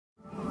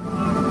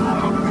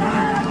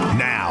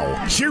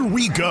Here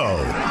we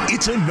go.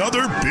 It's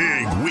another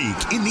big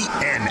week in the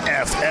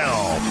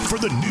NFL for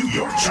the New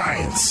York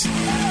Giants.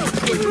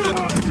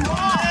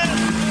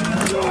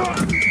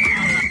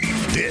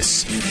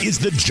 This is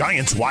the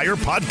Giants Wire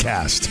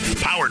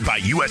podcast, powered by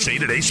USA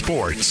Today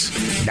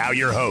Sports. Now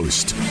your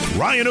host,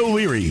 Ryan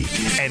O'Leary,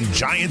 and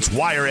Giants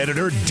Wire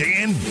editor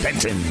Dan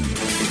Benton.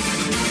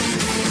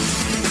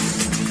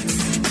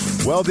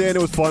 Well, Dan,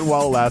 it was fun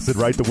while it lasted,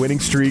 right? The winning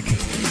streak.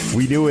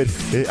 We knew it.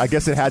 I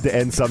guess it had to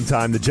end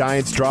sometime. The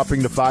Giants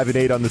dropping to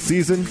 5-8 on the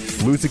season,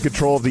 losing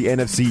control of the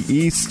NFC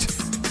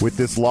East with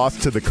this loss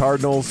to the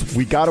Cardinals.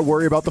 We got to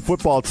worry about the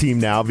football team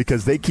now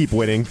because they keep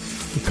winning.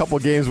 A couple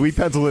of games we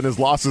penciled in as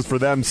losses for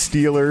them,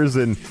 Steelers,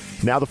 and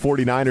now the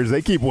 49ers,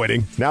 they keep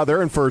winning. Now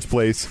they're in first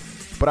place.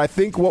 But I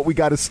think what we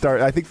got to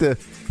start, I think the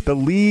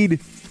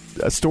lead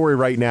story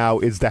right now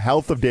is the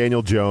health of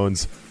Daniel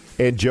Jones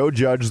and Joe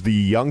Judge, the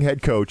young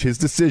head coach, his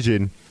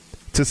decision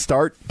to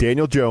start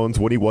Daniel Jones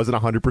when he wasn't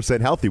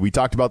 100% healthy. We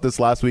talked about this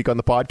last week on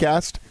the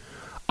podcast.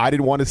 I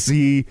didn't want to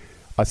see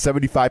a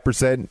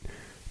 75%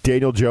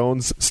 Daniel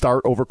Jones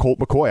start over Colt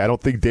McCoy. I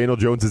don't think Daniel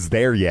Jones is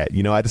there yet.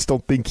 I just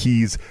don't think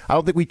I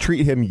don't think we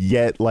treat him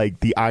yet like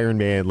the Iron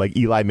Man, like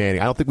Eli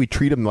Manning. I don't think we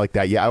treat him like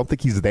that yet. I don't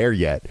think he's there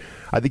yet.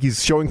 I think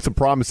he's showing some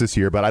promise this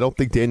year, but I don't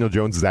think Daniel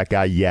Jones is that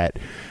guy yet.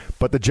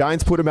 But the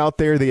Giants put him out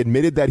there. They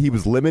admitted that he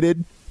was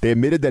limited. They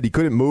admitted that he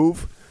couldn't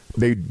move.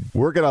 They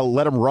weren't going to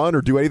let him run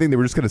or do anything. They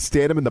were just going to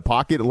stand him in the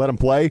pocket and let him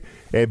play.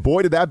 And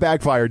boy, did that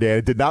backfire, Dan.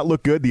 It did not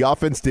look good. The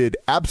offense did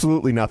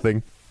absolutely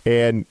nothing.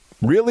 And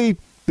really,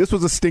 this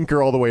was a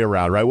stinker all the way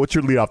around, right? What's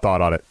your leadoff thought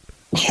on it?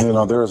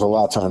 There is a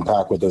lot to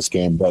unpack with this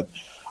game. But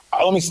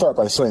let me start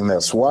by saying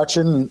this.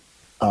 Watching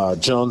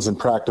Jones in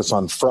practice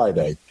on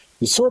Friday,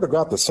 you sort of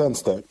got the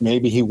sense that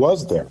maybe he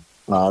was there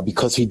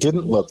because he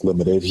didn't look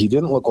limited. He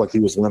didn't look like he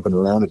was limping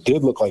around. It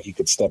did look like he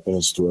could step in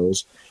his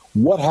throws.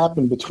 What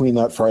happened between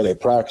that Friday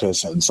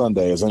practice and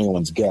Sunday is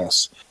anyone's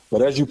guess.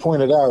 But as you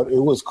pointed out,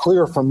 it was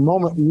clear from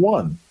moment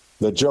one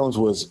that Jones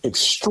was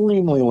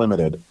extremely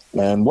limited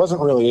and wasn't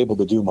really able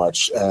to do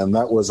much. And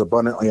that was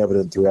abundantly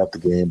evident throughout the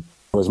game.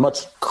 For as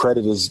much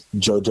credit as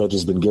Joe Judge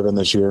has been given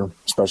this year,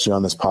 especially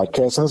on this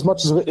podcast, and as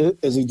much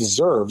as he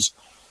deserves,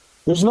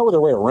 there's no other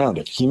way around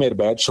it. He made a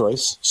bad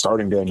choice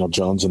starting Daniel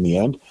Jones in the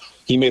end.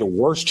 He made a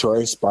worse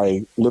choice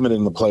by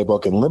limiting the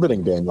playbook and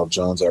limiting Daniel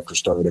Jones after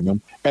starting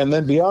him. And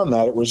then beyond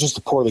that, it was just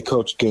a poorly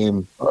coached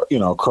game,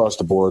 across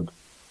the board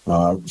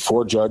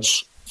for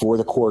Judge, for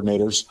the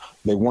coordinators.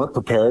 They weren't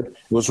prepared.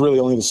 It was really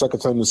only the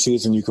second time this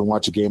season you can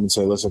watch a game and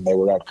say, listen, they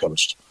were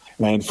outcoached.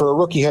 And for a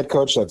rookie head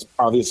coach, that's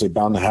obviously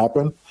bound to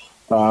happen.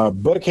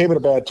 But it came at a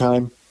bad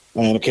time,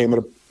 and it came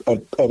at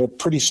a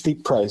pretty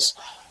steep price.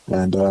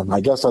 And I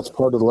guess that's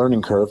part of the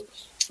learning curve.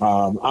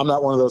 I'm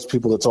not one of those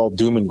people that's all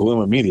doom and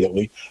gloom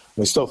immediately.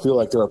 I still feel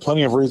like there are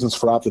plenty of reasons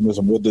for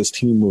optimism with this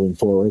team moving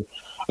forward.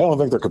 I don't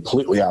think they're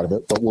completely out of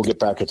it, but we'll get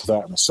back into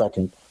that in a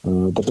second.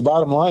 But the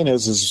bottom line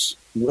is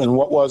in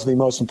what was the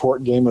most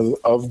important game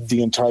of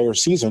the entire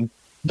season,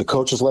 the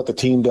coaches let the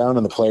team down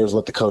and the players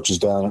let the coaches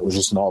down. It was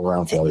just an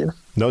all-around failure.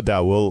 No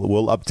doubt.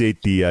 We'll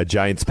update the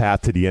Giants'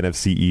 path to the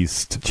NFC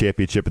East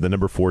championship and the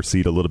number 4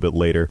 seed a little bit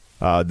later.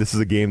 This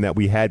is a game that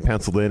we had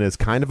penciled in as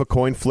kind of a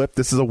coin flip.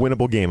 This is a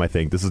winnable game, I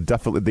think. This is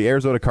definitely the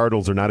Arizona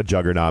Cardinals are not a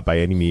juggernaut by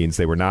any means.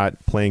 They were not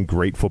playing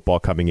great football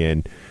coming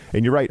in.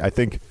 And you're right. I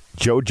think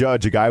Joe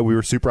Judge, a guy we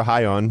were super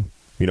high on,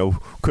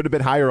 could have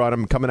been higher on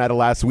him coming out of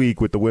last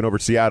week with the win over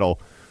Seattle.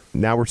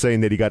 Now we're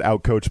saying that he got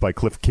outcoached by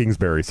Cliff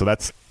Kingsbury. So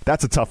that's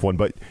a tough one.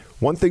 But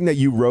one thing that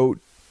you wrote,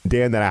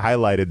 Dan, that I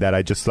highlighted that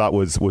I just thought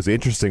was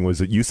interesting was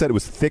that you said it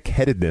was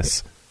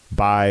thick-headedness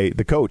by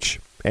the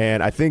coach.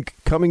 And I think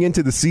coming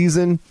into the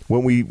season,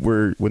 when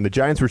the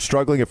Giants were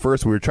struggling at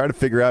first, we were trying to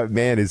figure out,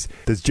 man,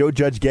 does Joe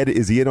Judge get it?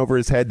 Is he in over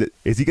his head?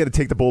 Is he going to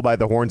take the bull by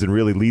the horns and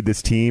really lead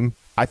this team?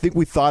 I think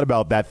we thought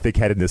about that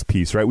thick-headedness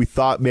piece, right? We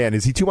thought, man,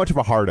 is he too much of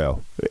a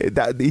hardo?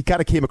 He kind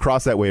of came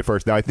across that way at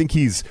first. Now, I think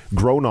he's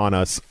grown on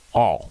us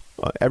all.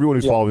 Everyone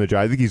who's following the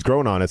Giants, I think he's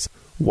grown on us.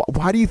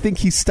 Why do you think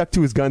he stuck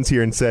to his guns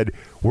here and said,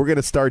 we're going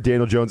to start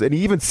Daniel Jones? And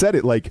he even said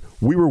it like,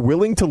 we were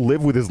willing to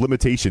live with his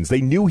limitations.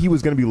 They knew he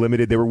was going to be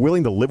limited. They were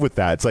willing to live with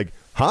that. It's like,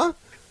 huh?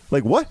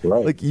 Like, what?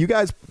 Right. Like, you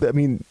guys,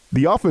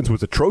 the offense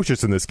was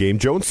atrocious in this game.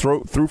 Jones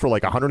threw for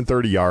like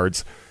 130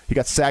 yards. He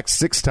got sacked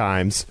 6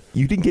 times.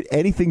 You didn't get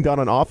anything done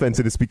on offense,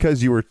 and it's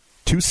because you were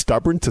too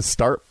stubborn to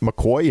start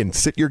McCoy and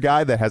sit your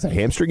guy that has a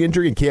hamstring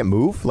injury and can't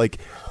move? Like,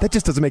 that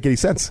just doesn't make any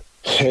sense.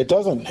 It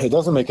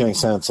doesn't make any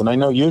sense. And I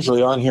know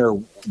usually on here,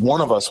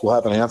 one of us will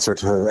have an answer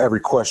to every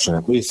question,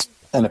 at least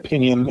an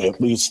opinion, at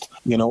least,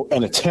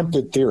 an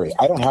attempted theory.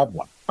 I don't have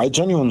one. I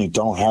genuinely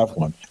don't have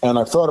one. And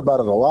I've thought about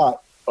it a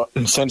lot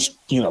since,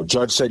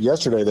 Judge said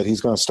yesterday that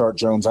he's going to start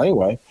Jones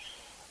anyway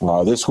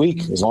this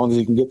week, as long as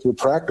he can get through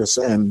practice.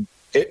 And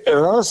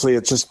honestly,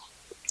 it's just,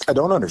 I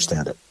don't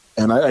understand it.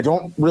 And I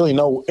don't really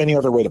know any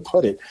other way to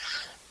put it.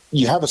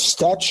 You have a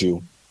statue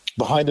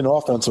behind an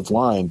offensive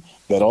line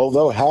that,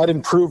 although had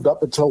improved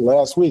up until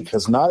last week,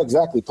 has not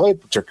exactly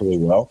played particularly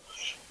well.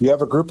 You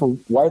have a group of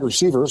wide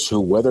receivers who,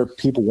 whether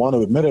people want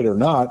to admit it or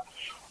not,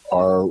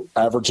 are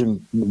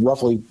averaging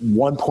roughly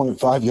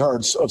 1.5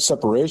 yards of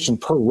separation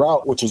per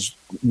route, which is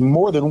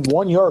more than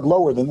 1 yard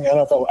lower than the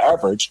NFL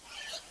average.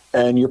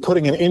 And you're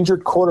putting an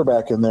injured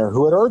quarterback in there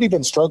who had already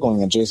been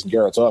struggling in Jason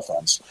Garrett's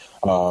offense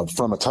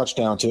from a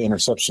touchdown to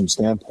interception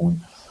standpoint,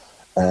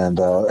 and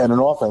an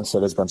offense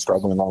that has been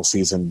struggling all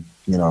season,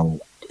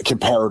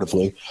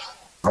 comparatively.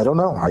 I don't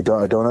know. I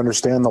don't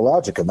understand the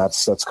logic, and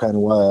that's kind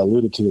of why I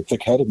alluded to the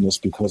thick-headedness,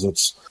 because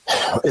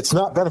it's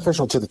not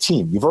beneficial to the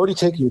team. You've already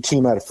taken your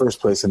team out of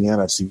first place in the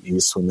NFC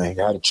East when they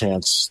had a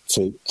chance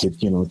to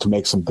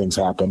make some things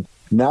happen.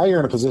 Now you're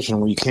in a position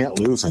where you can't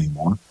lose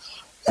anymore,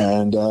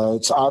 and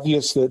it's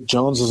obvious that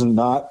Jones is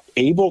not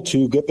able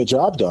to get the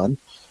job done.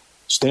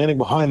 Standing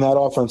behind that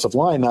offensive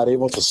line, not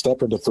able to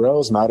step into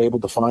throws, not able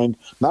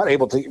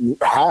to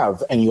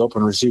have any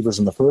open receivers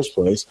in the first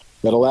place,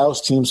 that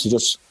allows teams to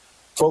just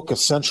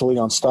focus centrally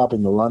on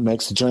stopping the run,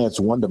 makes the Giants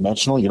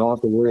one-dimensional. You don't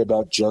have to worry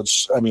about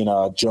Jones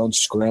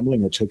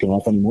scrambling or taking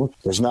off anymore.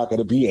 There's not going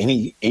to be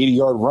any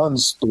 80-yard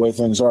runs the way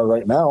things are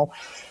right now.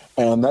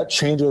 And that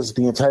changes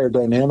the entire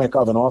dynamic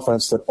of an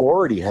offense that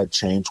already had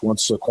changed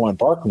once Saquon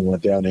Barkley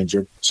went down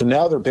injured. So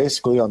now they're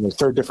basically on their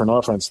third different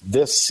offense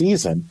this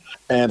season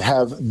and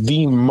have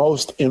the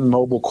most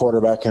immobile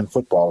quarterback in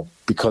football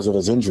because of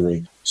his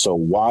injury. So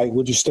why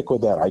would you stick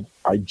with that?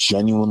 I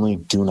genuinely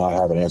do not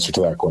have an answer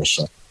to that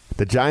question.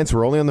 The Giants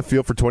were only on the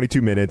field for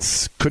 22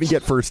 minutes, couldn't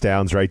get first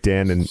downs, right,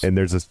 Dan? And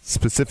there's a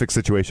specific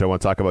situation I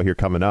want to talk about here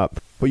coming up.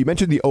 But you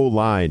mentioned the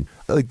O-line.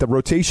 Like, the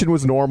rotation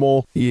was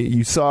normal.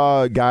 You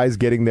saw guys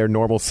getting their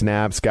normal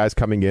snaps, guys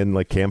coming in,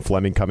 like Cam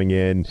Fleming coming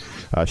in,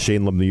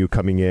 Shane Lemieux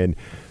coming in.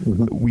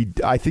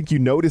 Mm-hmm. I think you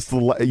noticed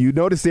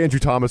Andrew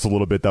Thomas a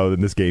little bit, though, in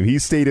this game. He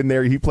stayed in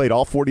there. He played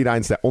all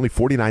 49 snaps. Only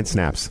 49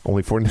 snaps.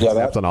 Only 49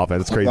 snaps on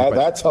offense. It's crazy.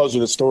 That tells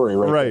you the story,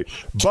 right? Right.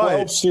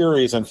 12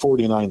 series and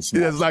 49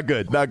 snaps. It's not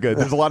good. Not good.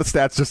 There's a lot of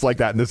stats just like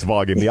that in this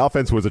ballgame. The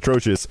offense was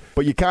atrocious.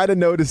 But you kind of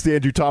noticed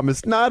Andrew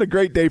Thomas, not a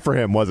great day for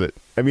him, was it?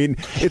 I mean,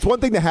 it's one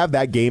thing to have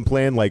that game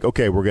plan, like,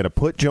 okay, we're going to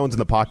put Jones in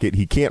the pocket.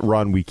 He can't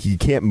run. He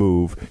can't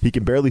move. He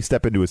can barely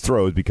step into his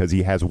throws because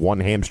he has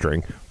one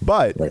hamstring.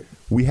 But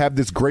we have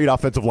this great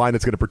offensive line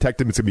that's going to protect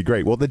him. It's going to be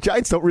great. Well, the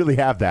Giants don't really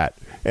have that.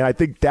 And I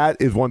think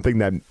that is one thing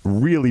that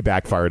really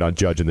backfired on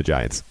Judge and the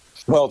Giants.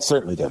 Well, it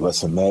certainly did.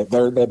 Listen, they've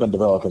been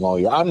developing all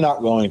year. I'm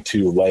not going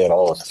to lay it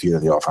all at the feet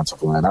of the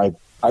offensive line.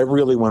 I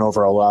really went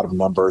over a lot of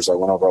numbers. I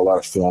went over a lot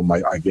of film.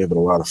 I gave it a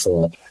lot of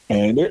thought.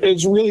 And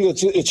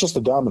it's just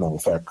a domino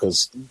effect,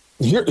 because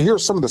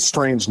here's some of the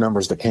strange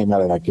numbers that came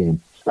out of that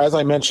game. As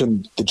I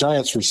mentioned, the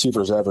Giants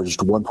receivers averaged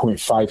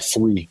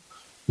 1.53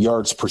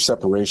 yards per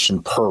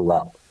separation per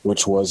route,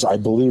 which was, I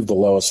believe, the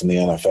lowest in the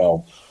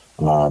NFL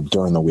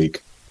during the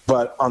week.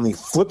 But on the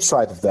flip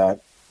side of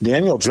that,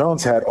 Daniel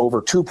Jones had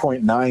over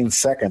 2.9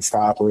 seconds to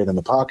operate in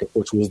the pocket,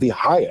 which was the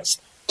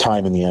highest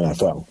time in the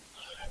NFL.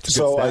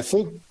 So I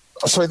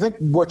think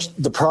what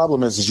the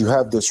problem is you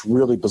have this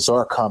really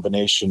bizarre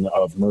combination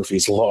of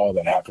Murphy's Law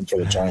that happened for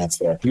the Giants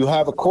there. You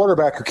have a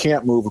quarterback who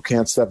can't move, who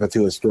can't step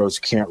into his throws,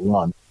 who can't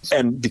run.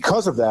 And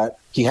because of that,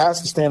 he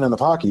has to stand in the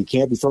pocket. He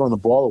can't be throwing the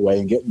ball away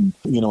and getting,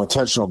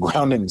 intentional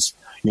groundings,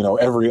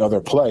 every other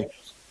play.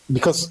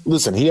 Because,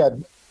 listen, he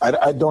had –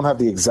 I don't have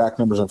the exact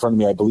numbers in front of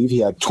me. I believe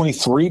he had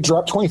 24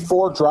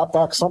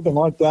 dropbacks, something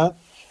like that.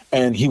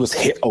 And he was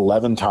hit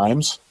 11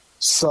 times.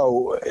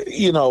 So,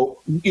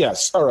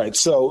 yes. All right.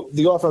 So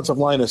the offensive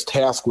line is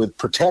tasked with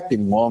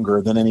protecting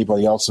longer than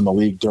anybody else in the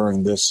league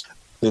during this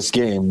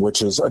game,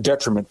 which is a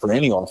detriment for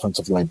any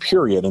offensive line,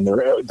 period. And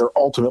they're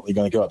ultimately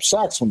going to give up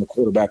sacks when the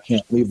quarterback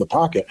can't leave the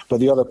pocket. But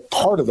the other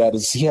part of that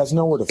is he has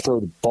nowhere to throw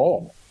the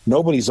ball.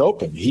 Nobody's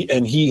open.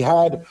 He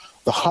had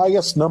the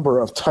highest number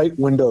of tight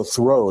window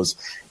throws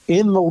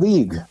in the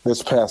league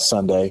this past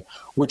Sunday,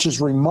 which is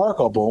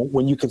remarkable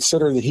when you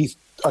consider that he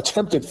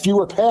attempted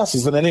fewer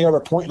passes than any other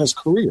point in his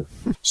career.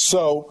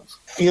 So,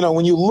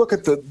 when you look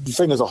at the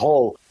thing as a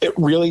whole, it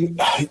really,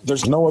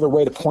 there's no other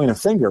way to point a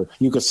finger.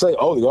 You could say,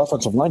 oh, the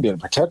offensive line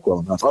didn't protect well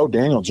enough. Oh,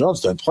 Daniel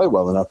Jones didn't play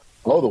well enough.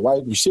 Oh, the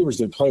wide receivers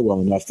didn't play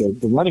well enough. The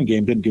running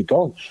game didn't get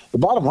going. The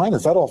bottom line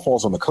is that all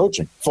falls on the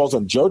coaching. It falls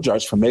on Joe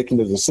Judge for making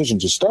the decision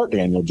to start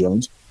Daniel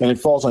Jones, and it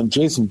falls on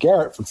Jason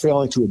Garrett for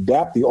failing to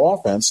adapt the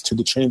offense to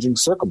the changing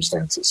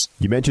circumstances.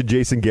 You mentioned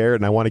Jason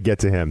Garrett, and I want to get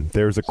to him.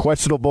 There's a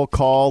questionable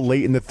call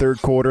late in the third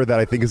quarter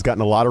that I think has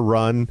gotten a lot of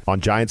run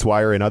on Giants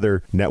Wire and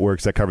other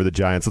networks that cover the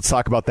Giants. Let's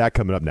talk about that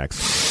coming up next.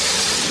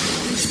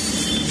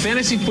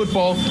 Fantasy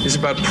football is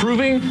about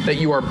proving that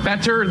you are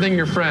better than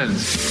your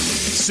friends.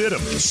 Sit 'em,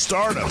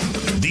 start 'em.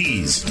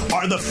 These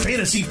are the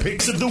fantasy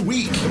picks of the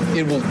week.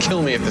 It will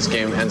kill me if this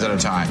game ends in a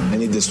tie. I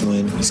need this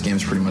win. This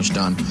game's pretty much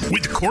done.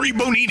 With Corey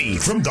Bonini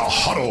from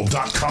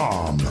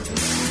thehuddle.com.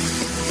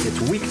 It's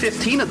week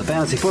 15 of the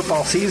fantasy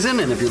football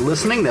season, and if you're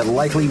listening, that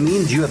likely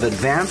means you have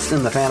advanced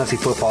in the fantasy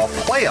football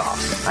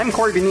playoffs. I'm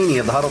Corey Bonini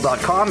of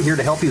thehuddle.com, here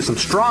to help you with some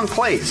strong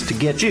plays to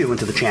get you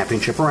into the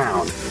championship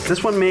round.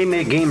 This one may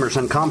make gamers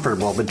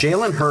uncomfortable, but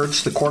Jalen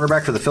Hurts, the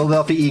quarterback for the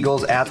Philadelphia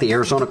Eagles at the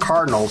Arizona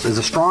Cardinals, is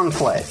a strong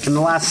play. In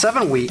the last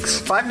 7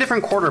 weeks, 5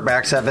 different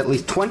quarterbacks have at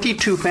least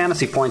 22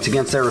 fantasy points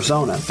against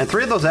Arizona, and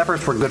 3 of those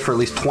efforts were good for at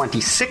least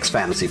 26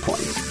 fantasy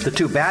points. The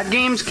 2 bad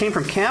games came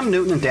from Cam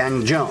Newton and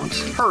Daniel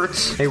Jones.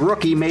 Hurts, a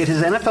rookie, made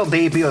his NFL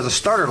debut as a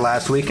starter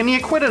last week, and he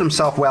acquitted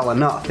himself well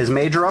enough. His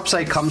major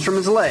upside comes from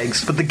his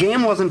legs, but the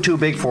game wasn't too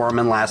big for him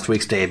in last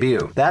week's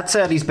debut. That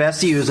said, he's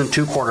best used in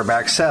 2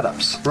 quarterback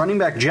setups. Running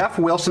back Jeff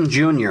Wilson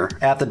Jr.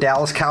 at the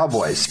Dallas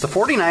Cowboys. The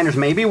 49ers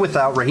may be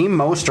without Raheem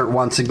Mostert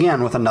once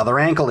again with another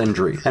ankle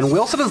injury, and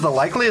Wilson is the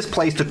likeliest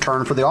place to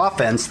turn for the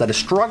offense that is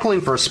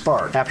struggling for a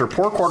spark after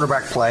poor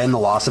quarterback play and the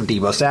loss of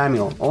Deebo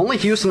Samuel. Only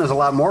Houston has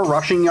allowed more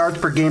rushing yards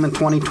per game in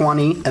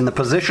 2020, and the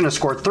position has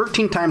scored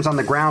 13 times on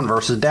the ground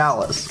versus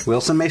Dallas.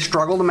 Wilson may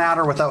struggle to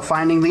matter without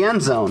finding the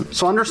end zone,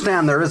 so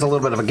understand there is a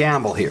little bit of a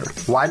gamble here.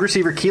 Wide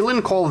receiver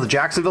Keelan Cole of the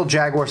Jacksonville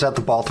Jaguars at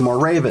the Baltimore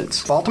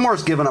Ravens. Baltimore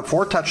has given up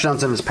 4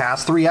 touchdowns in his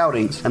past 3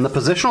 outings, and the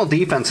positional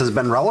defense has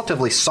been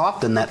relatively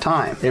soft in that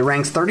time. It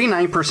ranks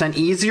 39%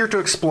 easier to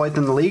exploit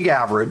than the league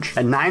average,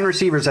 and 9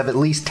 receivers have at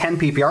least 10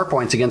 PPR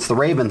points against the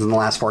Ravens in the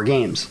last 4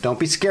 games. Don't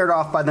be scared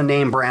off by the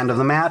name brand of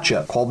the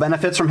matchup. Cole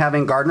benefits from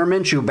having Gardner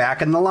Minshew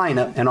back in the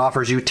lineup and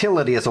offers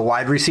utility as a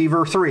wide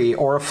receiver 3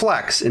 or a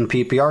flex in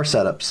PPR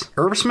setups.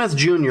 Irv Smith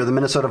Jr., the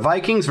Minnesota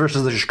Vikings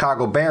versus the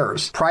Chicago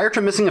Bears. Prior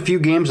to missing a few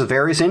games with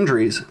various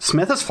injuries,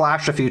 Smith has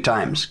flashed a few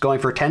times, going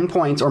for 10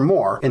 points or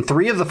more in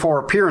 3 of the 4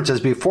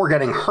 appearances before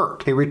getting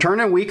hurt. He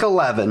returned in week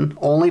 11,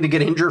 only to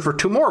get injured for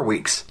 2 more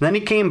weeks. Then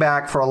he came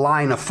back for a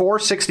line of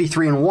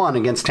 4-63-1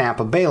 against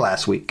Tampa Bay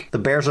last week. The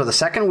Bears are the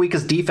second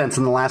weakest defense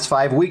in the last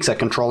 5 weeks at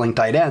controlling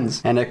tight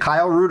ends, and if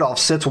Kyle Rudolph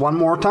sits one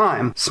more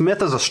time,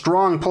 Smith is a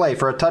strong play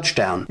for a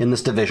touchdown in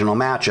this divisional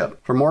matchup.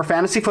 For more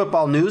fantasy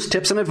football news,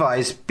 tips, and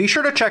advice, be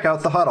sure to check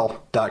out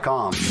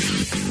thehuddle.com.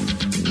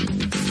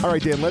 All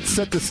right, Dan, let's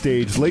set the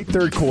stage. Late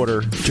third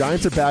quarter,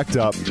 Giants are backed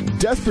up,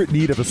 desperate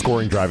need of a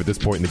scoring drive at this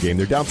point in the game.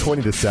 They're down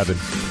 20-7.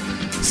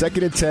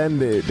 2nd and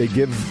 10, they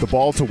give the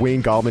ball to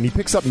Wayne Gallman. He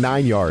picks up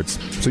 9 yards.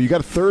 So you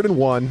got a 3rd and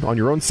 1 on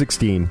your own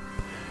 16.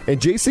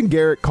 And Jason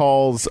Garrett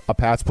calls a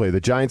pass play.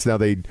 The Giants, now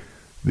the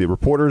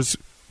reporters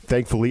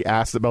thankfully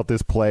asked about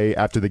this play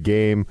after the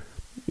game.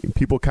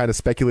 People kind of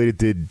speculated,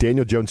 did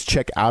Daniel Jones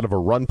check out of a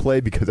run play?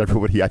 Because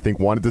everybody, I think,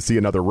 wanted to see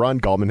another run.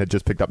 Gallman had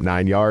just picked up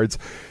 9 yards.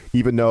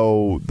 Even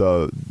though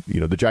the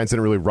Giants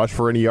didn't really rush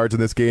for any yards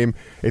in this game,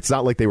 it's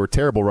not like they were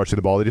terrible rushing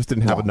the ball. They just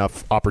didn't have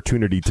enough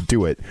opportunity to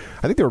do it.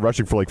 I think they were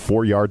rushing for like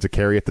 4 yards a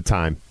carry at the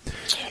time.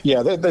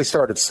 Yeah, they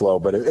started slow,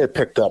 but it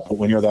picked up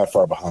when you're that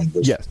far behind.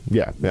 Yeah,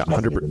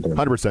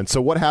 100%.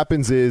 So what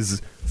happens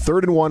is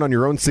 3rd and 1 on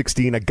your own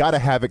 16, a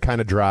gotta-have-it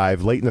kind of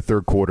drive late in the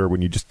third quarter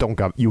when you just don't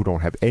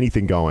have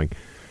anything going.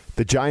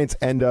 The Giants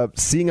end up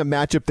seeing a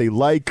matchup they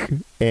like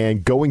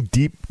and going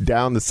deep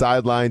down the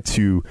sideline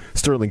to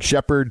Sterling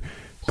Shepard.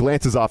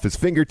 Glances off his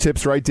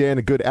fingertips, right, Dan?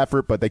 A good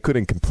effort, but they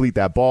couldn't complete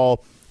that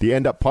ball. They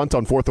end up punt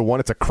on 4th and 1.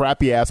 It's a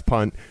crappy-ass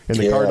punt, and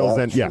the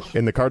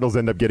Cardinals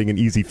end up getting an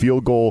easy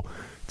field goal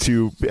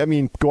to,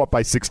 go up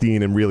by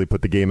 16 and really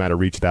put the game out of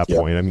reach at that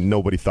point. I mean,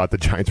 nobody thought the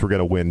Giants were going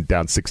to win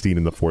down 16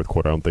 in the 4th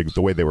quarter. I don't think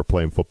the way they were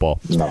playing football.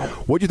 No.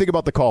 What do you think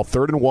about the call?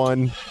 3rd and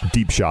 1,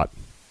 deep shot.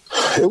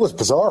 It was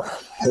bizarre.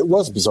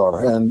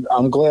 And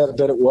I'm glad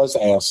that it was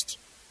asked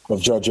of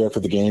Judge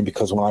after the game,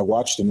 because when I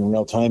watched it in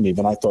real time,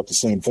 even I thought the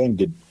same thing.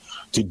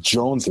 Did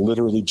Jones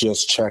literally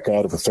just check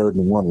out of a 3rd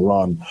and 1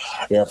 run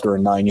after a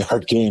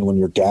 9-yard gain when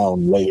you're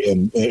down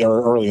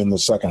early in the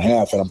second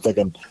half? And I'm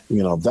thinking,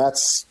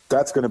 that's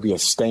going to be a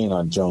stain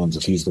on Jones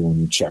if he's the one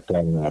who checked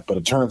out of that. But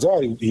it turns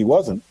out he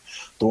wasn't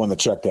the one that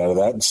checked out of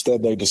that.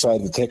 Instead, they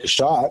decided to take a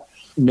shot.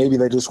 Maybe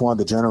they just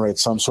wanted to generate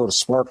some sort of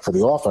spark for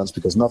the offense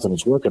because nothing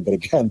was working. But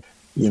again,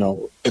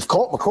 if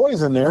Colt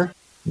McCoy's in there,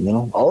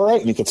 all right,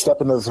 and he could step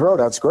into the throw,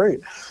 that's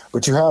great.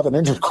 But you have an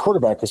injured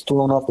quarterback who's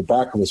thrown off the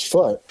back of his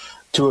foot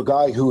to a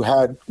guy who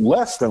had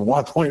less than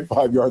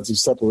 1.5 yards of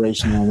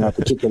separation on that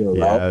particular route.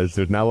 Yeah,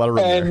 there's not a lot of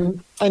room there.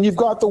 And you've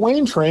got the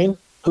Wayne train,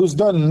 who's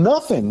done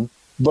nothing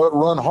but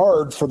run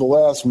hard for the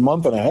last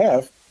month and a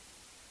half,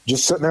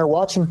 just sitting there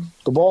watching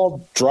the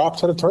ball drop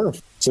to the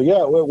turf. So,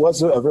 yeah, it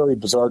was a very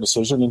bizarre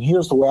decision, and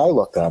here's the way I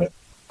looked at it.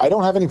 I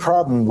don't have any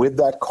problem with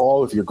that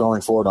call if you're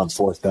going forward on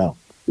 4th down.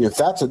 If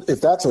that's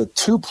a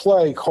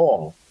 2-play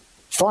call,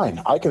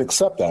 fine, I can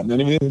accept that.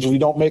 And even if you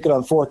don't make it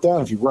on 4th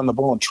down, if you run the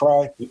ball and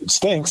try, it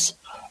stinks,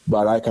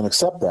 but I can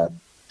accept that.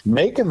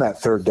 Making that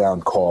 3rd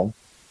down call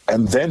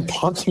and then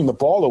punting the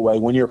ball away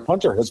when your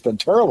punter has been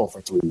terrible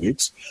for 3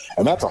 weeks,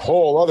 and that's a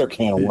whole other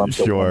can of worms.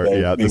 Sure,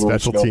 yeah, the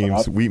special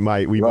teams, we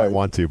might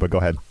want to, but go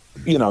ahead.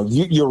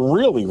 You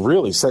really,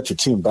 really set your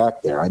team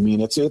back there. I mean,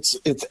 it's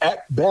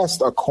at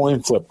best a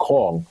coin flip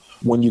call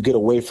when you get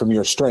away from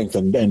your strength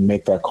and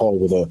make that call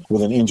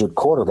with an injured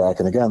quarterback.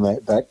 And again,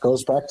 that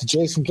goes back to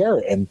Jason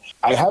Garrett. And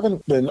I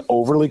haven't been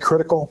overly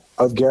critical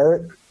of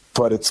Garrett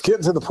But it's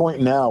getting to the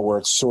point now where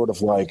it's sort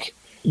of like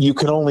you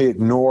can only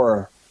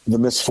ignore the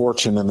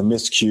misfortune and the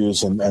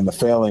miscues and the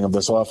failing of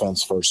this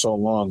offense for so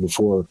long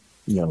before,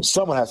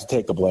 someone has to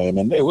take the blame.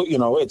 And,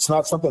 it's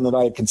not something that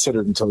I had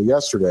considered until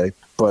yesterday.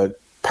 But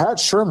Pat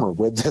Shurmur,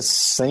 with this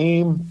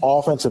same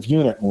offensive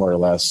unit, more or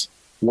less,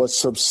 was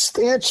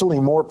substantially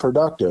more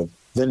productive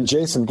than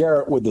Jason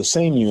Garrett with the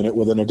same unit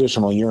with an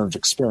additional year of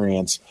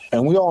experience.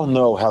 And we all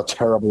know how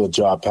terrible a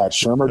job Pat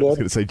Shurmur did. I was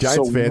going to say,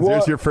 Giants fans,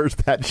 there's your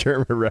first Pat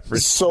Shurmur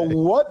reference. So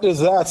what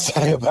does that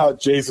say about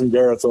Jason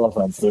Garrett's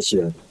offense this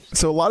year?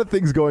 So a lot of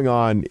things going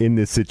on in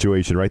this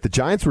situation, right? The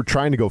Giants were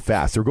trying to go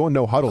fast. They were going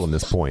no huddle in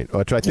this point,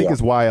 which I think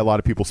is why a lot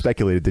of people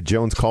speculated that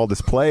Jones called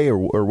this play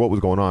or what was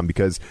going on,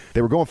 because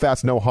they were going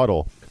fast, no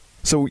huddle.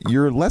 So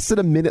you're less than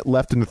a minute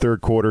left in the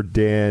third quarter,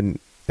 Dan,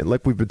 and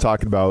like we've been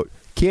talking about,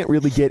 can't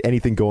really get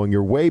anything going.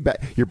 You're way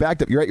back. You're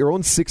backed up. You're at your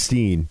own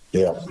 16.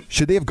 Yeah.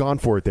 Should they have gone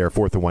for it there,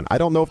 4th and 1? I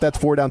don't know if that's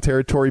 4-down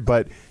territory,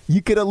 but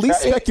you could at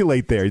least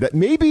speculate there that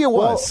maybe it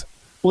was.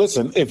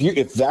 Listen,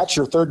 if that's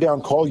your 3rd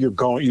down call,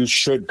 you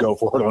should go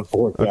for it on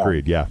 4th down.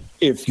 Agreed, yeah.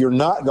 If you're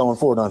not going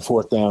for it on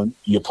 4th down,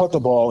 you put the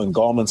ball in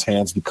Gallman's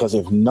hands, because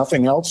if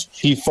nothing else,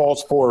 he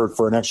falls forward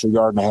for an extra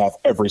 1.5 yards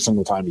every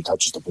single time he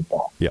touches the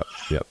football. Yep.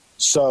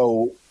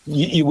 So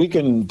we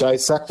can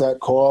dissect that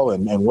call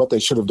and what they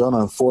should have done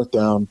on 4th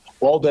down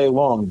all day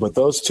long, but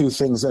those two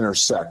things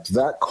intersect.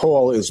 That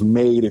call is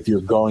made if you're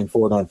going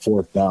for it on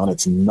 4th down.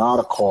 It's not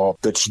a call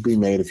that should be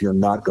made if you're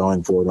not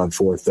going for it on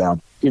 4th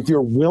down. If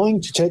you're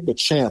willing to take a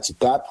chance at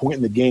that point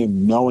in the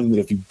game, knowing that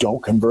if you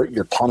don't convert,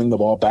 you're punting the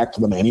ball back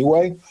to them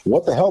anyway,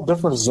 what the hell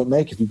difference does it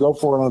make if you go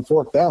for it on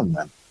 4th down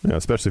then? Yeah,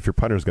 especially if your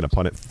punter is going to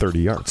punt it 30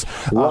 yards.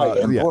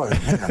 Right. Boy,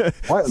 man,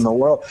 what in the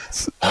world?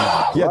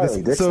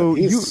 So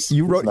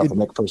you wrote enough to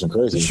make a person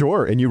crazy.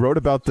 Sure, and you wrote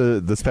about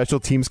the special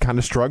teams kind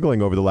of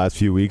struggling over the last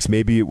few weeks.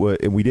 Maybe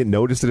and we didn't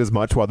notice it as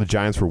much while the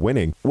Giants were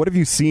winning. What have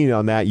you seen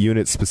on that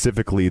unit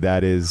specifically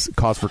that is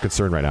cause for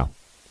concern right now?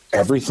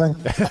 Everything.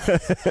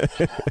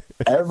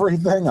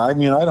 Everything. I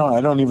mean, I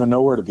don't even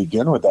know where to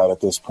begin with that at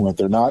this point.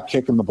 They're not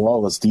kicking the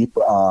ball as deep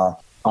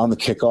on the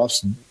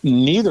kickoffs.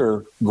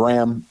 Neither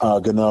Graham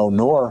Gano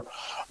nor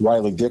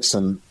Riley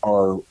Dixon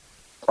are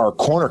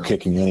corner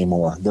kicking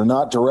anymore. They're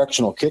not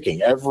directional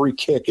kicking. Every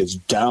kick is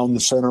down the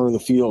center of the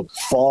field,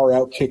 far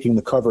out kicking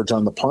the coverage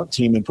on the punt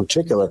team in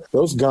particular.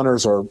 Those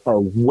gunners are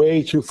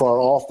way too far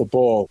off the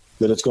ball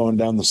that it's going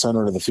down the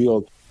center of the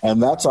field.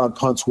 And that's on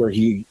punts where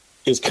he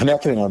is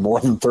connecting on more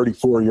than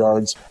 34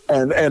 yards.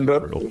 And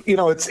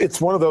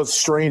it's one of those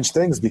strange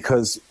things,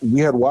 because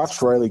we had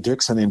watched Riley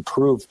Dixon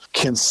improve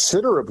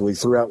considerably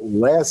throughout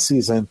last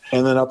season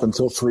and then up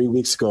until 3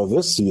 weeks ago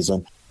this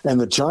season. And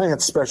the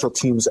Giants special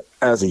teams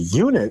as a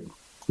unit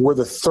were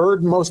the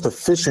 3rd most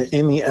efficient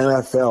in the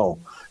NFL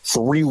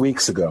 3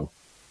 weeks ago.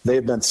 They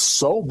have been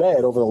so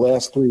bad over the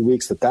last 3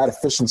 weeks that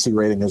efficiency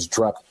rating has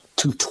dropped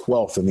to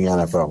 12th in the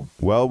NFL.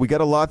 Well, we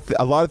got a lot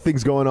of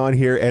things going on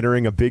here,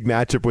 entering a big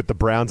matchup with the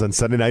Browns on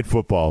Sunday Night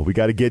Football. We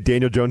got to get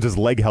Daniel Jones'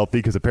 leg healthy,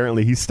 because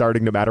apparently he's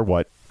starting no matter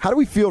what. How do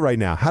we feel right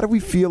now? How do we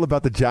feel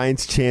about the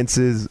Giants'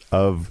 chances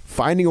of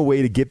finding a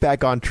way to get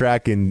back on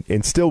track and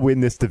still win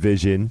this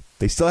division?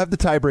 They still have the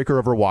tiebreaker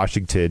over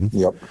Washington.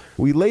 Yep.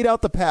 We laid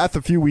out the path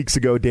a few weeks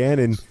ago, Dan,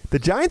 and the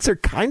Giants are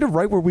kind of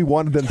right where we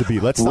wanted them to be.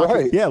 Let's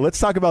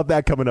talk about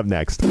that coming up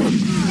next.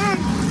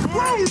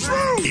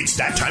 It's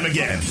that time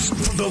again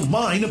for the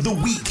line of the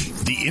week.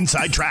 The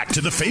inside track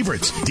to the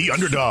favorites, the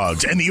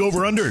underdogs, and the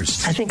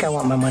over-unders. I think I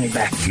want my money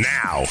back.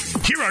 Now,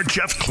 here are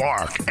Jeff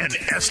Clark and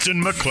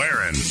Eston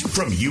McLaren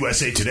from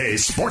USA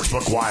Today's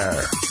Sportsbook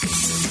Wire.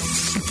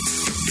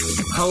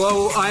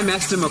 Hello, I'm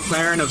Eston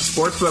McLaren of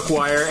Sportsbook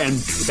Wire and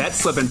Bet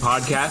Slippin'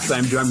 Podcast.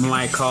 I'm joined by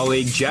my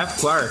colleague Jeff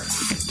Clark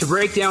to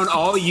break down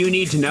all you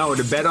need to know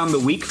to bet on the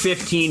Week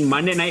 15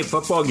 Monday Night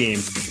Football game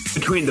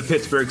between the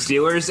Pittsburgh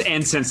Steelers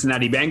and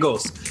Cincinnati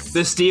Bengals.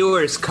 The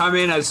Steelers come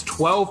in as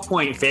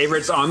 12-point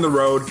favorites on the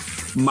road,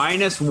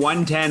 minus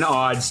 110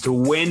 odds to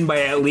win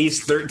by at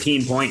least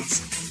 13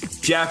 points.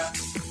 Jeff,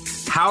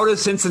 how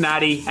does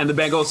Cincinnati and the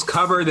Bengals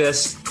cover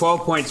this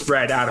 12-point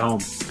spread at home?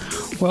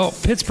 Well,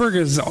 Pittsburgh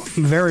is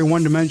very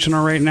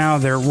one-dimensional right now.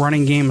 Their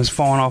running game has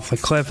fallen off the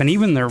cliff, and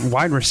even their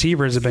wide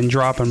receivers have been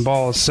dropping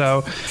balls.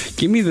 So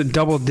give me the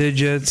double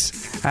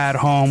digits at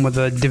home with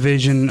a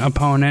division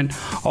opponent.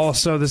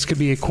 Also, this could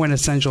be a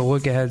quintessential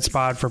look-ahead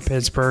spot for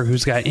Pittsburgh,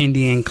 who's got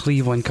Indy and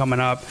Cleveland coming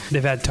up.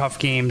 They've had tough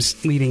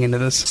games leading into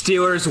this.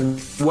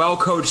 Steelers,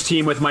 well-coached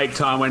team with Mike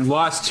Tomlin,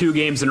 lost 2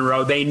 games in a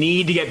row. They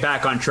need to get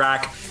back on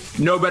track.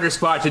 No better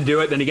spot to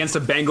do it than against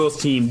the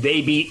Bengals team.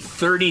 They beat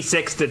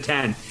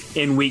 36-10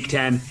 in Week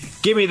 10.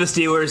 Give me the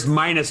Steelers,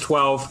 minus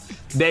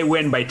 12. They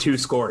win by 2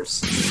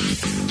 scores.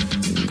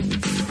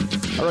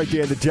 All right,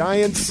 Dan, the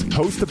Giants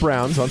host the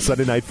Browns on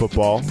Sunday Night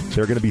Football.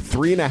 They're going to be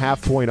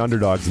 3.5-point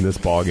underdogs in this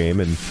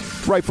ballgame, and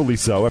rightfully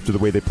so after the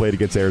way they played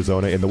against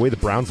Arizona and the way the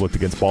Browns looked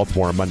against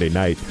Baltimore on Monday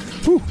night.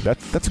 Whew,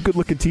 that's a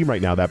good-looking team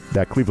right now,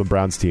 that Cleveland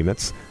Browns team.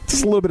 That's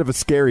just a little bit of a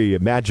scary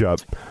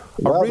matchup.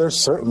 Well, they're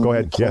certainly Go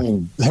ahead.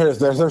 playing. Yeah.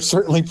 They're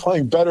certainly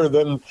playing better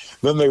than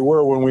they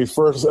were when we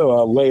first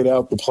laid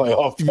out the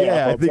playoff path.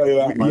 Yeah, I'll tell you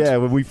that much.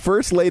 When we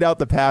first laid out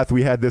the path,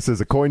 we had this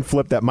as a coin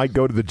flip that might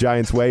go to the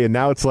Giants' way, and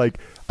now it's like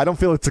I don't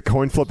feel it's a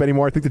coin flip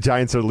anymore. I think the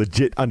Giants are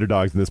legit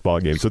underdogs in this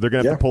ballgame, so they're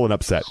going to have to pull an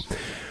upset.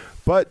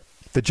 But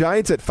the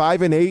Giants at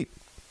 5-8,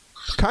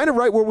 kind of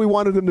right where we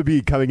wanted them to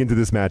be coming into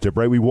this matchup,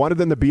 right? We wanted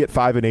them to be at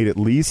 5-8 at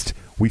least.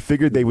 We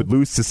figured they would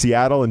lose to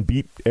Seattle and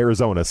beat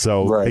Arizona,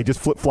 so they just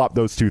flip-flopped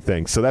those two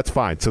things. So that's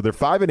fine. So they're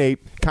 5-8,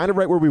 kind of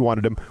right where we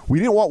wanted them. We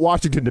didn't want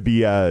Washington to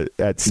be at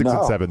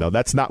 6-7, though.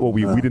 That's not what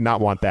we did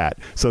not want that.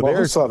 So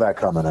we saw that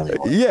coming anyway.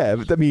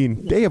 Yeah, I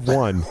mean, they have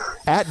won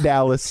at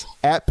Dallas,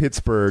 at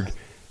Pittsburgh,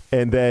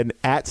 and then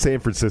at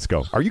San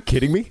Francisco. Are you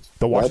kidding me?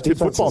 The Washington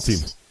football team.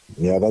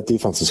 Yeah, that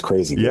defense is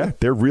crazy. Yeah,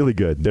 they're really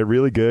good. They're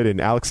really good,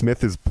 and Alex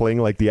Smith is playing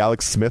like the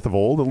Alex Smith of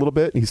old a little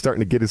bit. He's starting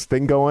to get his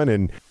thing going,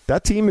 and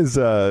that team is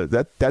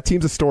that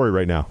team's a story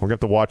right now. We're going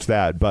to have to watch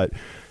that. But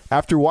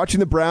after watching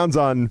the Browns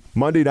on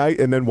Monday night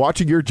and then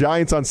watching your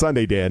Giants on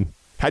Sunday, Dan,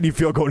 how do you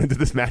feel going into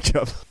this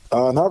matchup?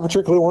 Not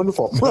particularly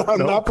wonderful.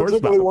 Not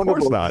particularly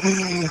wonderful. Of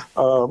course not.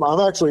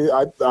 I'm actually,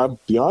 I'll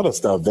be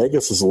honest,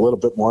 Vegas is a little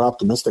bit more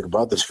optimistic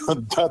about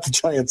the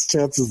Giants'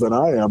 chances than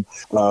I am.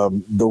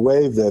 The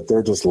way that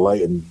they're just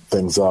lighting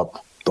things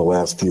up the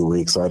last few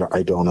weeks,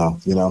 I don't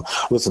know.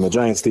 Listen, the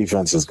Giants'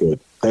 defense is good.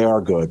 They are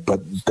good,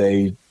 but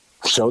they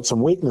showed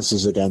some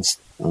weaknesses against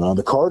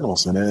the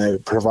Cardinals, and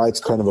it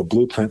provides kind of a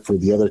blueprint for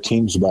the other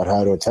teams about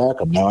how to attack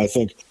them. Now, I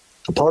think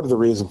part of the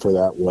reason for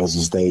that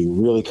was they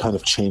really kind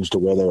of changed the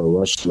way they were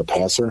rushing the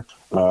passer.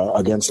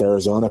 Against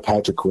Arizona,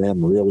 Patrick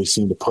Graham really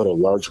seemed to put a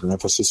larger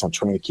emphasis on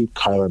trying to keep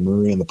Kyler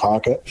Murray in the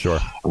pocket. Sure.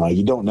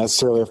 You don't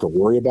necessarily have to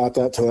worry about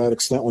that to that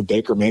extent with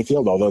Baker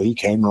Mayfield, although he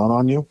can run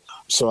on you.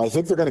 So I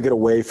think they're going to get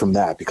away from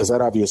that because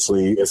that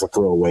obviously is a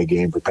throwaway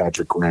game for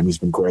Patrick Graham. He's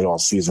been great all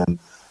season.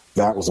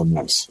 That was a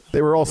mess.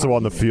 They were also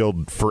on the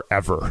field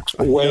forever.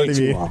 Way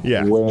too long.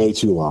 Yeah. Way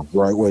too long.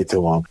 Right, way too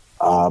long.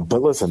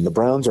 But listen, the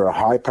Browns are a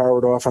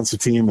high-powered offensive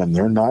team, and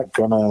they're not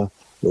gonna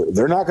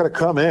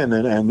come in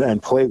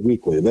and play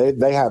weakly.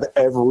 They have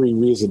every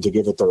reason to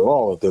give it their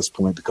all at this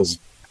point because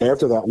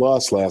after that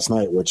loss last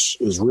night, which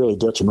is really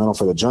detrimental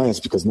for the Giants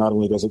because not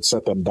only does it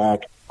set them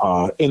back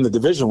in the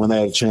division when they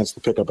had a chance to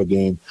pick up a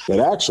game, it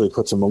actually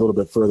puts them a little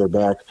bit further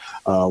back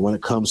when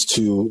it comes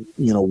to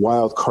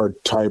wild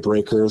card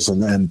tiebreakers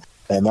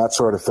and that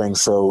sort of thing.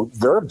 So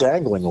they're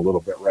dangling a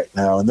little bit right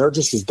now, and they're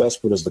just as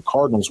desperate as the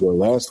Cardinals were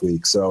last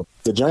week. So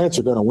the Giants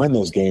are going to win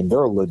this game.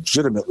 They're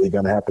legitimately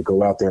going to have to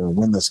go out there and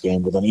win this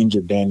game with an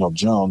injured Daniel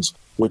Jones,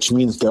 which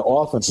means their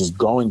offense is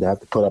going to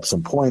have to put up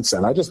some points.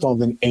 And I just don't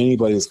think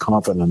anybody is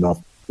confident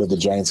enough that the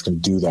Giants can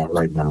do that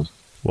right now.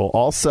 Well,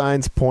 all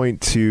signs point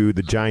to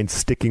the Giants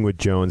sticking with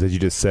Jones, as you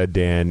just said,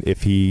 Dan,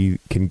 if he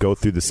can go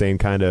through the same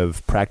kind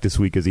of practice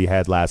week as he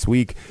had last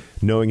week.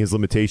 Knowing his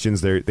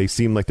limitations, they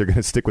seem like they're going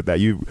to stick with that.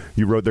 You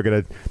wrote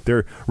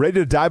they're ready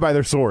to die by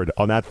their sword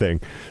on that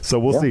thing. So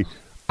we'll see.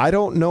 I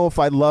don't know if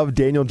I love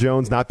Daniel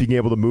Jones not being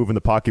able to move in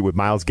the pocket with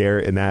Myles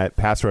Garrett and that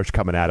pass rush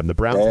coming at him. The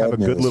Browns have a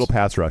good little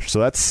pass rush,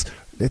 so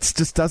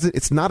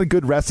it's not a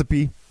good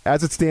recipe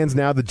as it stands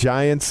now. The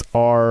Giants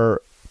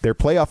their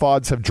playoff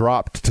odds have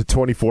dropped to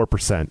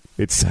 24%.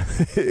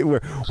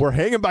 We're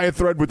hanging by a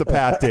thread with the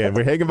path, Dan.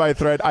 We're hanging by a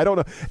thread. I don't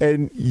know.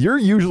 And you're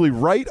usually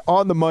right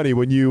on the money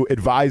when you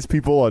advise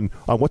people on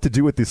what to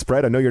do with the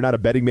spread. I know you're not a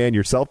betting man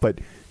yourself, but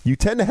you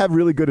tend to have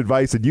really good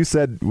advice. And you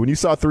said when you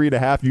saw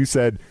 3.5, you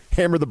said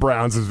hammer the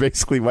Browns is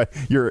basically what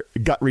your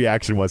gut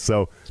reaction was.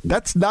 So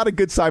that's not a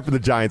good sign for the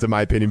Giants, in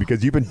my opinion,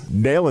 because you've been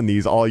nailing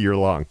these all year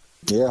long.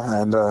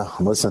 Yeah, and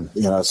listen,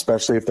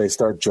 especially if they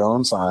start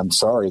Jones, I'm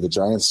sorry, the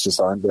Giants just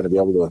aren't going to be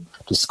able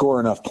to score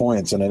enough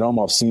points, and it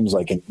almost seems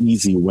like an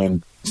easy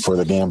win for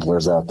the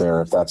gamblers out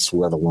there if that's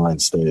where the line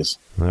stays.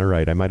 All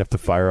right, I might have to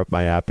fire up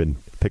my app and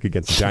pick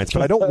against the Giants,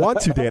 but I don't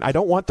want to, Dan. I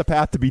don't want the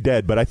path to be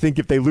dead, but I think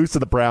if they lose to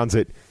the Browns,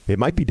 it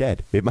might be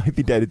dead. It might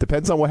be dead. It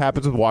depends on what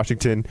happens with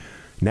Washington.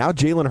 Now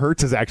Jalen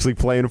Hurts is actually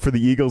playing for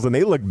the Eagles, and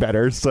they look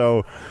better,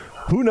 so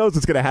who knows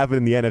what's going to happen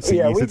in the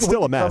NFC East. It's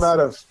still a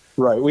mess.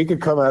 We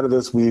could come out of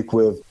this week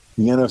with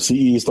the NFC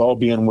East all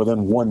being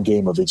within one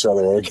game of each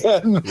other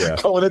again,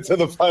 going into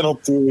the final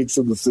 2 weeks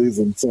of the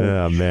season. So,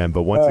 oh, man.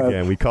 But once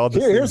again, we called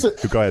this.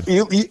 Go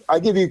ahead. I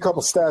give you a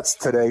couple stats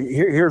today.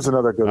 Here's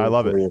another good one. I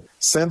love it. You.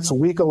 Since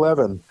week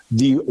 11,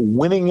 the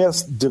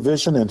winningest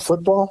division in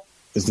football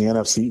is the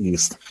NFC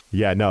East.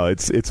 Yeah, no,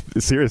 it's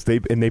serious.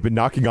 They've been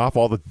knocking off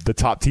all the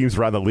top teams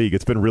around the league.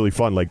 It's been really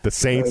fun. Like the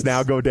Saints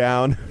now go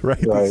down,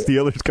 right? The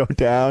Steelers go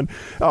down.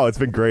 Oh, it's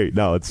been great.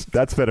 No,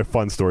 that's been a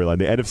fun storyline.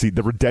 The NFC,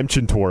 the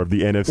redemption tour of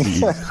the NFC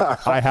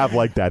East. I have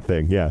liked that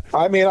thing. Yeah.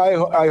 I mean,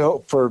 I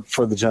hope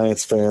for the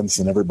Giants fans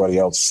and everybody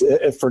else,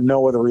 if for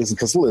no other reason,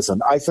 because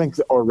listen, I think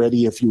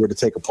already if you were to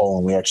take a poll,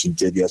 and we actually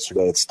did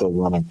yesterday, it's still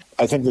running.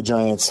 I think the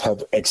Giants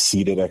have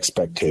exceeded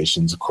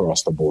expectations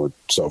across the board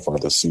so far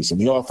this season.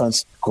 The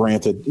offense,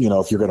 granted,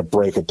 if you're going to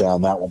break it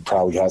down, that one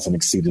probably hasn't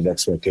exceeded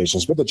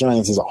expectations. But the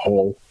Giants as a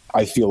whole,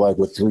 I feel like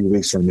with 3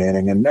 weeks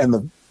remaining and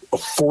the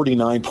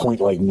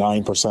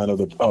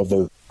 49.9% of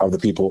of the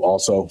people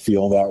also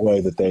feel that way,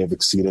 that they have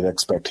exceeded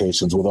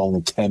expectations, with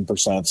only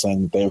 10%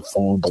 saying that they have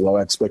fallen below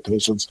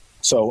expectations.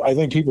 So I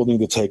think people need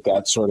to take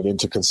that sort of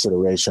into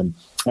consideration.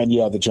 And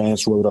yeah, the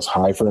Giants rode us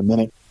high for a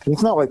minute.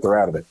 It's not like they're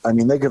out of it. I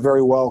mean, they could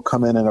very well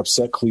come in and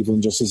upset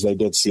Cleveland just as they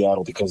did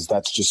Seattle, because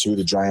that's just who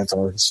the Giants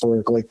are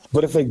historically.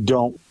 But if they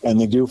don't, and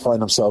they do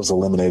find themselves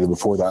eliminated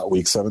before that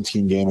Week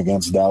 17 game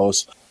against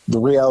Dallas, the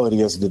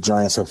reality is the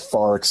Giants have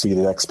far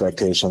exceeded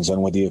expectations,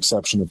 and with the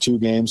exception of 2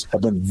 games,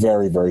 have been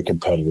very, very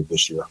competitive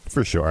this year.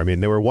 For sure. I mean,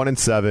 they were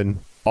 1-7.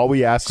 All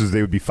we asked was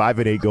they would be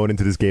 5-8 going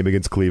into this game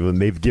against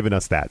Cleveland. They've given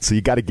us that, so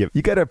you got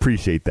to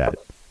appreciate that.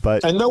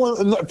 But and no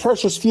one,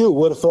 precious few,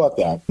 would have thought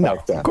that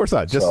back then. Of course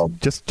not.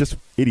 Just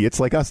idiots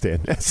like us, Dan.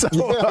 So,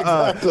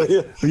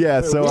 yeah,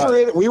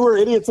 exactly. So we were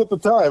idiots at the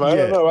time. I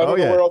don't know. I don't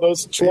know where all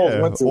those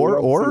trolls went to.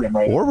 Or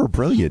we're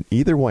brilliant.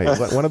 Either way,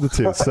 one of the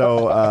two.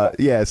 So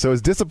so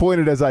as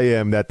disappointed as I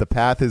am that the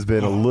path has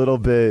been a little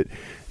bit,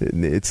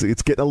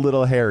 it's getting a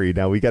little hairy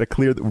now. We got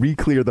to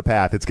re-clear the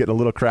path. It's getting a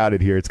little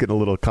crowded here. It's getting a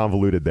little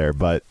convoluted there,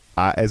 but.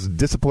 As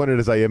disappointed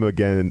as I am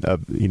again,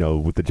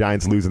 with the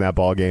Giants losing that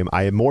ball game,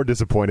 I am more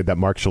disappointed that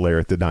Mark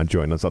Schlereth did not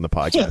join us on the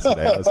podcast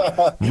today. I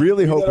was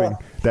really hoping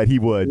that he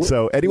would.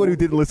 So anyone who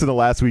didn't listen to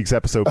last week's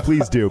episode,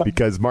 please do,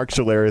 because Mark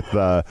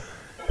Schlereth,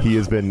 he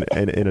has been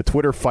in a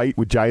Twitter fight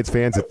with Giants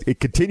fans. It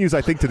continues,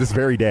 I think, to this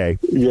very day.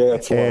 Yeah,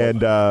 it's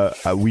and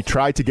we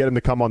tried to get him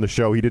to come on the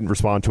show. He didn't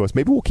respond to us.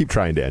 Maybe we'll keep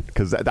trying, Dan,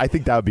 because I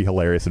think that would be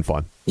hilarious and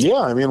fun.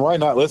 Yeah, I mean, why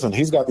not? Listen,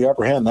 he's got the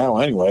upper hand now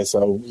anyway,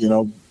 so,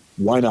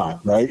 why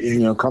not, right?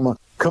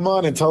 Come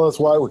on and tell us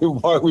why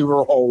we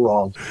were all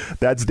wrong.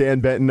 That's Dan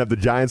Benton of the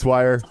Giants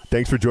Wire.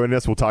 Thanks for joining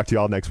us. We'll talk to you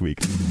all next week.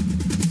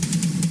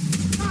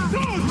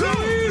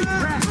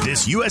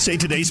 This USA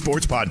Today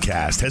Sports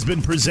Podcast has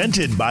been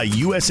presented by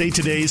USA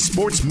Today's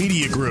Sports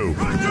Media Group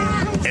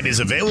and is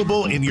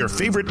available in your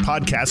favorite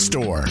podcast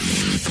store.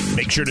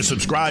 Make sure to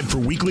subscribe for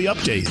weekly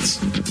updates,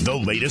 the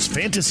latest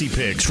fantasy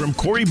picks from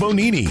Corey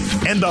Bonini,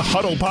 and the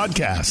Huddle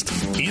podcast,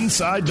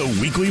 Inside the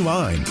Weekly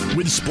Line,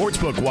 with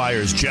Sportsbook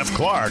Wire's Jeff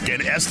Clark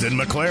and Eston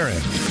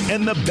McLaren,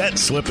 and the Bet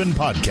Slippin'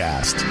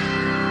 podcast.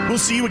 We'll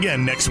see you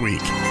again next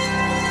week.